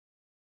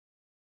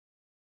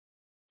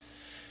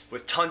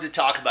with tons of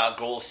talk about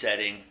goal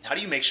setting. How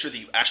do you make sure that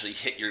you actually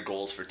hit your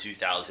goals for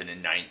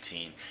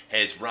 2019?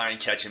 Hey, it's Ryan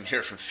Ketchum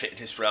here from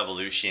Fitness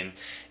Revolution.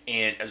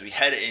 And as we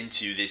head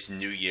into this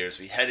new year, as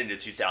we head into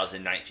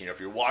 2019, or if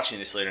you're watching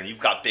this later and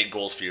you've got big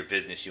goals for your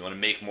business, you want to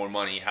make more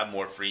money, have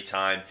more free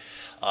time,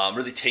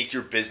 really take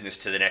your business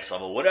to the next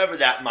level, whatever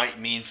that might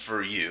mean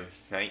for you,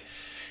 right?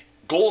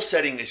 Goal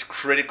setting is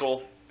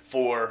critical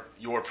for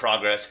your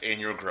progress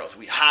and your growth.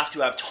 We have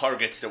to have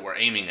targets that we're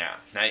aiming at,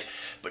 right?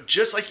 But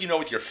just like you know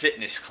with your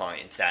fitness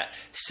clients, that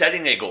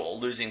setting a goal,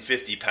 losing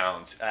 50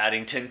 pounds,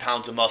 adding 10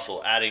 pounds of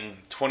muscle, adding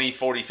 20,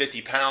 40,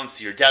 50 pounds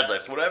to your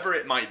deadlift, whatever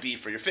it might be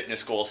for your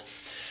fitness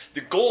goals,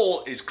 the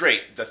goal is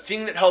great. The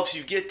thing that helps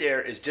you get there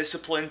is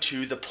discipline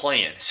to the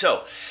plan.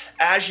 So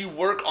as you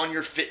work on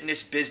your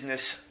fitness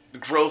business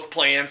growth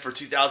plan for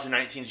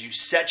 2019, as you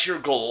set your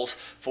goals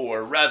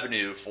for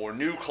revenue, for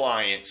new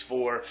clients,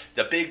 for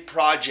the big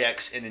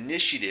projects and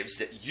initiatives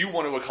that you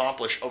want to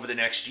accomplish over the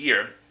next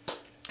year,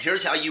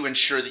 here's how you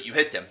ensure that you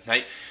hit them,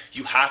 right?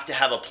 You have to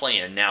have a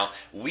plan. Now,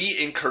 we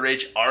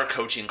encourage our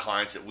coaching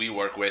clients that we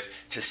work with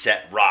to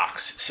set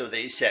rocks. So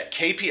they set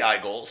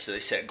KPI goals. So they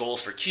set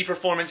goals for key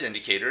performance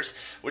indicators,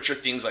 which are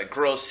things like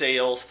gross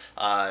sales,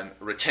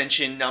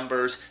 retention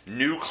numbers,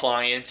 new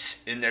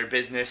clients in their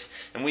business.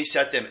 And we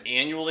set them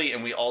annually,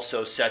 and we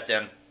also set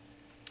them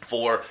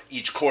for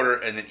each quarter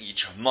and then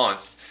each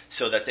month,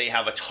 so that they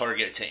have a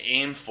target to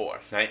aim for,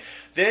 right?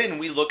 Then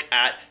we look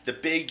at the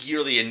big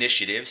yearly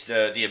initiatives,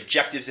 the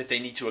objectives that they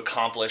need to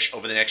accomplish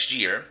over the next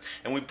year,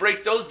 and we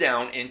break those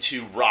down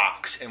into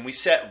rocks, and we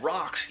set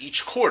rocks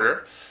each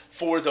quarter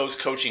for those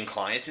coaching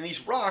clients. And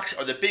these rocks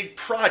are the big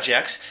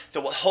projects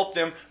that will help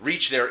them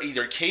reach their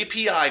either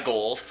KPI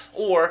goals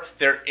or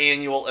their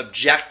annual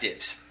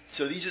objectives.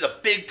 So these are the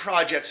big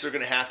projects that are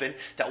going to happen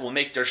that will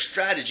make their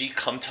strategy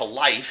come to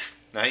life,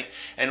 right?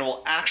 And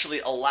will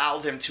actually allow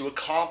them to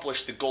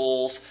accomplish the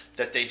goals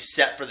that they've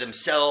set for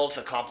themselves,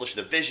 accomplish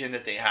the vision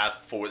that they have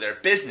for their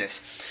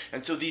business.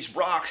 And so these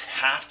rocks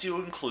have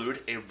to include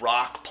a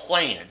rock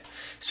plan.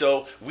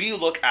 So we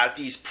look at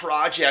these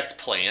project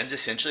plans,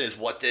 essentially is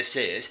what this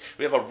is.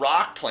 We have a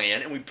rock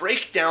plan and we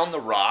break down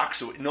the rocks.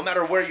 So no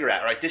matter where you're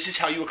at, right? This is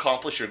how you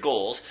accomplish your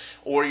goals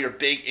or your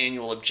big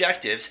annual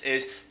objectives,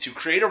 is to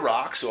create a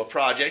rock. So a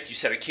project, you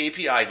set a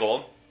KPI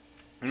goal,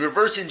 you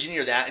reverse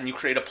engineer that and you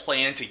create a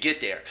plan to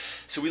get there.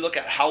 So we look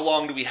at how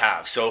long do we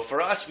have. So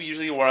for us, we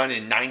usually run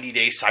in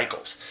 90-day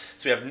cycles.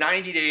 So we have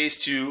 90 days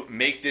to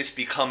make this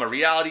become a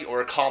reality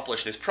or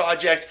accomplish this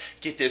project,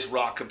 get this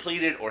rock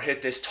completed or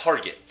hit this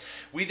target.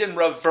 We then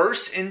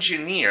reverse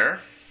engineer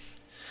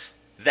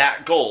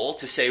that goal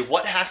to say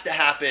what has to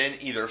happen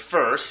either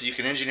first, so you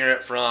can engineer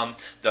it from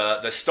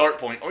the start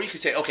point, or you can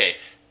say, okay,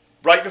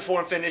 right before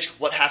I'm finished,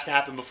 what has to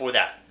happen before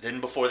that, then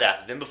before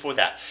that, then before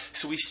that.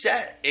 So we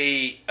set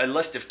a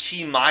list of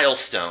key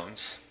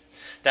milestones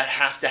that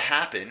have to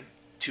happen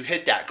to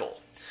hit that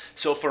goal.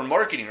 So for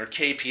marketing or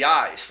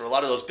KPIs, for a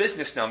lot of those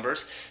business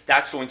numbers,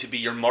 that's going to be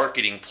your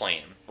marketing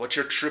plan. What's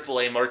your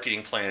AAA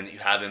marketing plan that you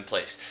have in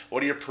place?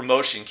 What are your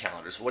promotion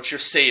calendars? What's your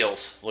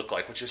sales look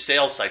like? What's your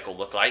sales cycle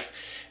look like?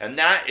 And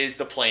that is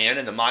the plan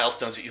and the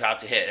milestones that you have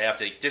to hit. I have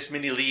to get this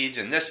many leads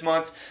in this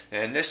month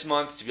and this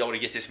month to be able to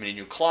get this many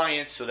new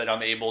clients so that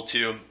I'm able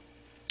to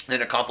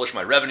then accomplish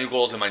my revenue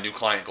goals and my new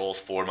client goals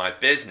for my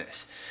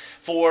business.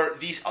 For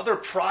these other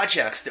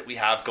projects that we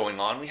have going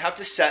on, we have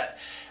to set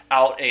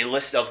out a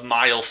list of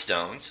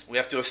milestones. We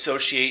have to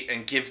associate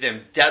and give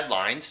them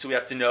deadlines. So we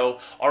have to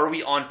know, are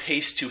we on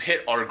pace to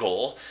hit our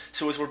goal?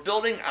 So as we're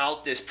building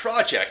out this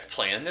project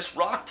plan, this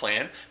rock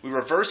plan, we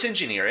reverse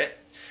engineer it.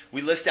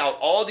 We list out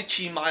all the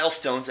key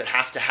milestones that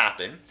have to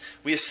happen.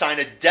 We assign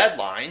a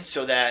deadline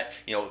so that,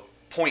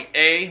 point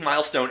A,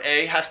 milestone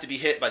A has to be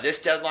hit by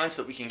this deadline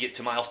so that we can get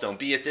to milestone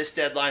B at this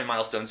deadline,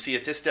 milestone C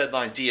at this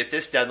deadline, D at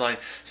this deadline,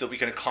 so that we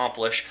can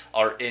accomplish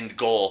our end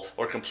goal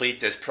or complete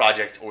this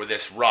project or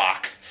this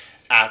rock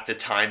at the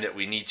time that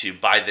we need to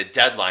by the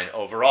deadline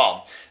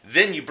overall.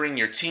 Then you bring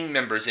your team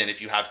members in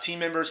if you have team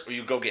members, or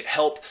you go get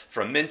help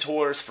from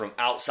mentors, from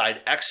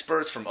outside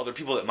experts, from other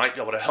people that might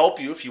be able to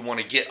help you if you want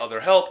to get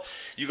other help.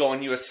 You go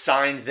and you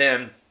assign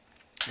them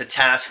the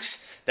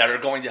tasks that are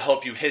going to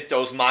help you hit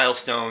those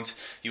milestones.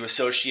 You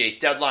associate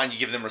deadline, you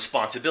give them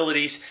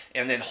responsibilities,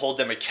 and then hold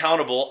them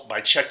accountable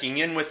by checking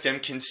in with them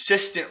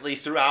consistently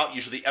throughout,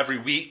 usually every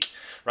week,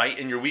 right?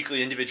 In your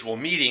weekly individual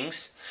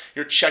meetings,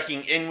 you're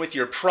checking in with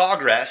your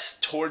progress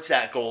towards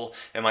that goal.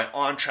 Am I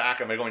on track?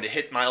 Am I going to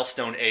hit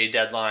milestone A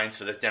deadline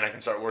so that then I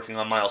can start working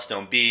on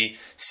milestone B,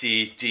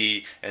 C,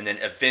 D, and then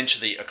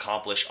eventually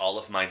accomplish all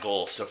of my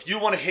goals? So if you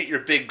want to hit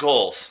your big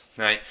goals,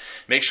 right,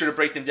 make sure to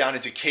break them down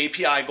into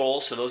KPI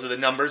goals. So those are the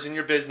numbers in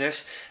your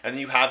business. And then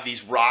you have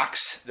these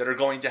rocks that are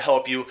going to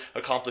help you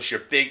accomplish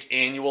your big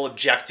annual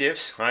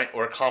objectives, right,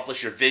 or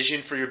accomplish your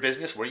vision for your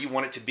business, where you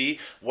want it to be,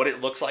 what it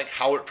looks like,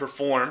 how it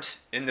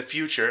performs in the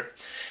future.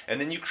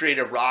 And then you create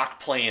a rock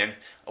plan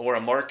or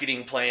a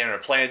marketing plan or a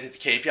plan to hit the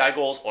KPI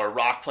goals or a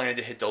rock plan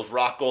to hit those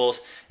rock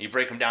goals. You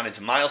break them down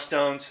into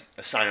milestones,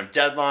 assign them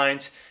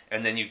deadlines,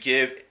 and then you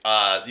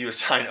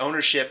assign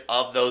ownership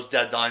of those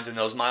deadlines and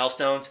those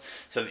milestones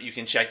so that you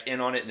can check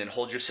in on it and then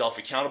hold yourself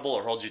accountable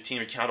or hold your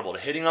team accountable to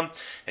hitting them.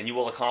 And you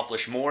will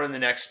accomplish more in the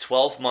next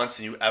 12 months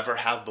than you ever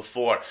have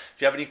before. If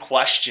you have any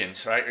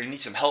questions, right, or you need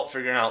some help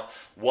figuring out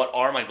what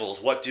are my goals,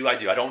 what do, I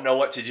don't know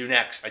what to do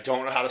next, I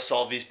don't know how to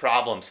solve these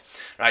problems,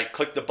 right,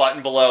 click the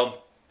button below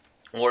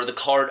or the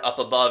card up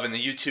above in the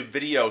YouTube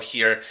video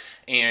here,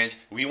 and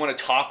we want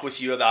to talk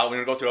with you about, we're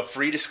going to go through a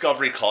free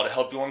discovery call to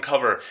help you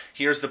uncover,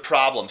 here's the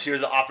problems,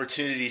 here's the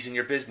opportunities in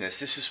your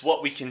business, this is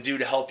what we can do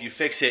to help you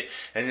fix it,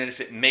 and then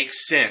if it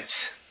makes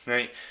sense,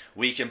 right,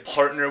 we can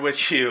partner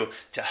with you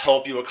to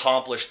help you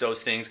accomplish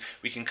those things.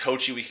 We can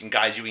coach you, we can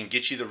guide you, we can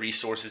get you the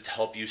resources to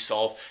help you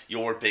solve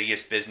your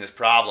biggest business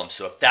problems.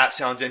 So if that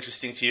sounds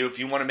interesting to you, if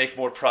you want to make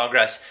more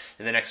progress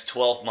in the next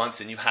 12 months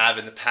than you have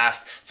in the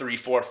past 3,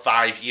 4,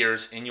 5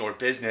 years in your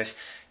business,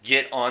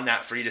 get on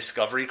that free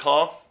discovery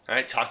call. All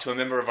right, talk to a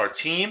member of our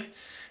team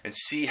and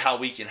see how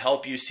we can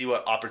help you, see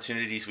what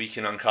opportunities we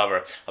can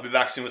uncover. I'll be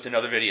back soon with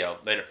another video.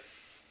 Later.